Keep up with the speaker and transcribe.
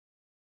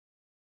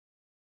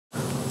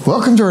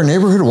Welcome to our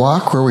neighborhood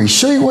walk where we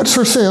show you what's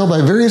for sale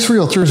by various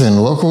realtors in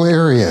local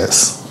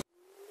areas.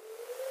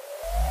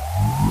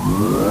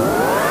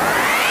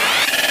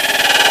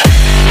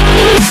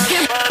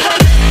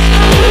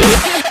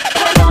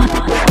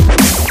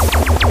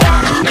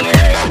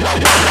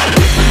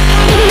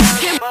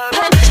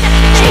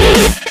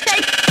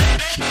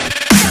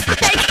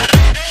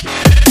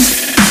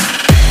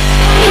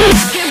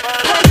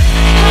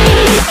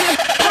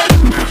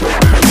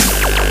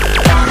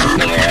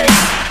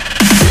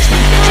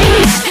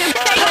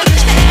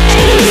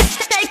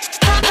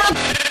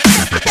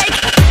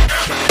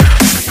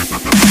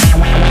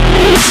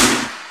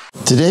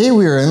 Today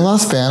we are in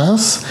Los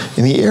Banos,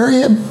 in the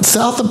area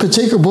south of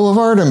Pacheco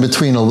Boulevard and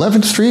between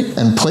 11th Street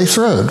and Place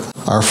Road.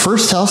 Our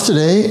first house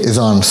today is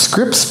on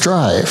Scripps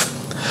Drive.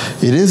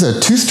 It is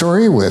a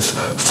two-story with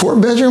 4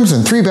 bedrooms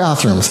and 3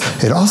 bathrooms.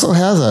 It also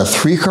has a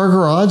 3-car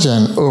garage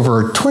and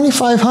over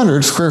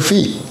 2,500 square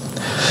feet.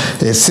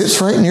 It sits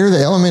right near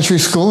the elementary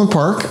school and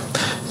park,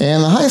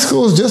 and the high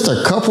school is just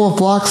a couple of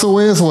blocks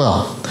away as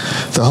well.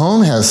 The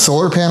home has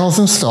solar panels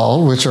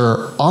installed, which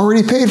are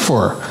already paid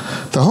for.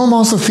 The home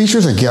also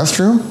features a guest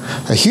room,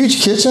 a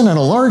huge kitchen, and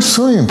a large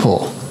swimming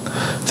pool.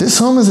 This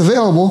home is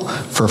available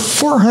for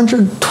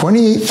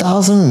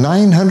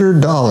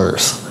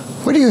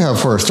 $428,900. What do you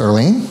have for us,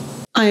 Darlene?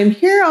 I am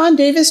here on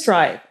Davis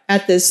Drive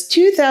at this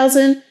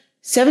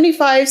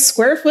 2,075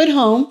 square foot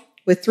home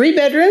with 3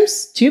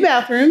 bedrooms, 2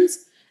 bathrooms,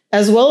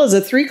 as well as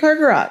a 3-car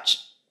garage.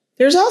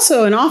 There's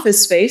also an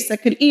office space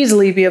that could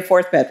easily be a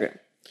 4th bedroom.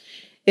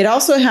 It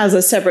also has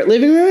a separate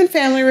living room and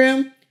family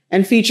room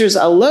and features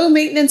a low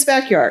maintenance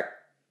backyard.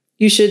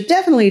 You should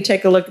definitely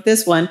take a look at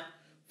this one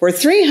for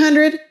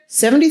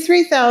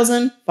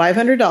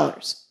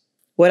 $373,500.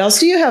 What else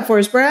do you have for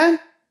us,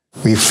 Brad?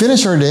 We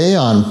finish our day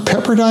on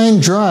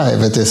Pepperdine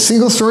Drive at this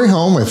single-story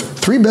home with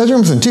 3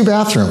 bedrooms and 2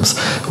 bathrooms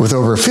with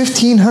over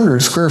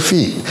 1,500 square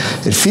feet.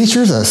 It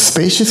features a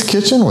spacious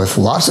kitchen with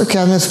lots of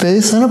cabinet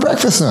space and a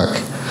breakfast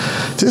nook.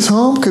 This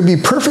home could be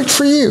perfect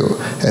for you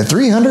at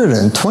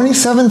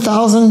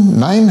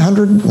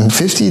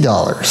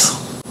 $327,950.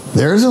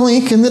 There's a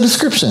link in the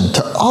description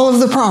to all of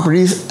the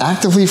properties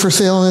actively for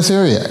sale in this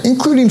area,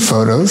 including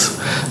photos,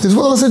 as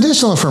well as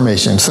additional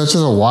information such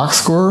as a walk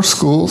score,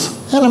 schools,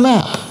 and a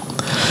map.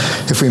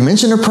 If we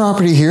mention a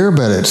property here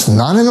but it's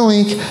not in the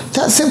link,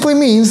 that simply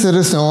means that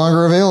it's no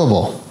longer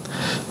available.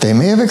 They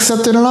may have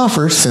accepted an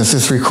offer since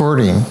this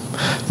recording.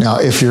 Now,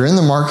 if you're in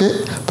the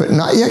market but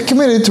not yet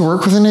committed to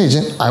work with an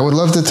agent, I would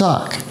love to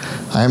talk.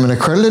 I am an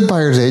accredited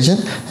buyer's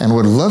agent and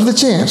would love the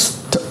chance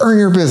to earn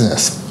your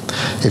business.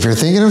 If you're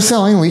thinking of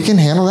selling, we can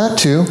handle that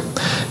too,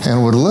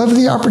 and would love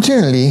the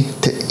opportunity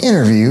to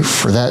interview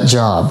for that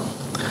job.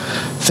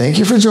 Thank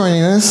you for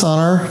joining us on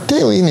our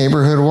daily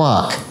neighborhood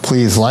walk.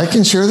 Please like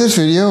and share this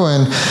video,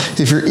 and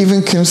if you're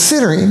even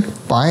considering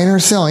buying or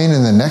selling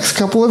in the next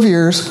couple of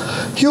years,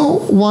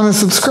 you'll want to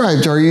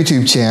subscribe to our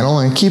YouTube channel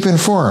and keep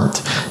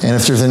informed. And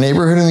if there's a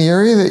neighborhood in the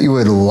area that you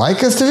would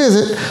like us to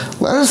visit,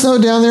 let us know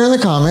down there in the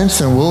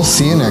comments, and we'll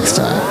see you next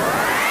time.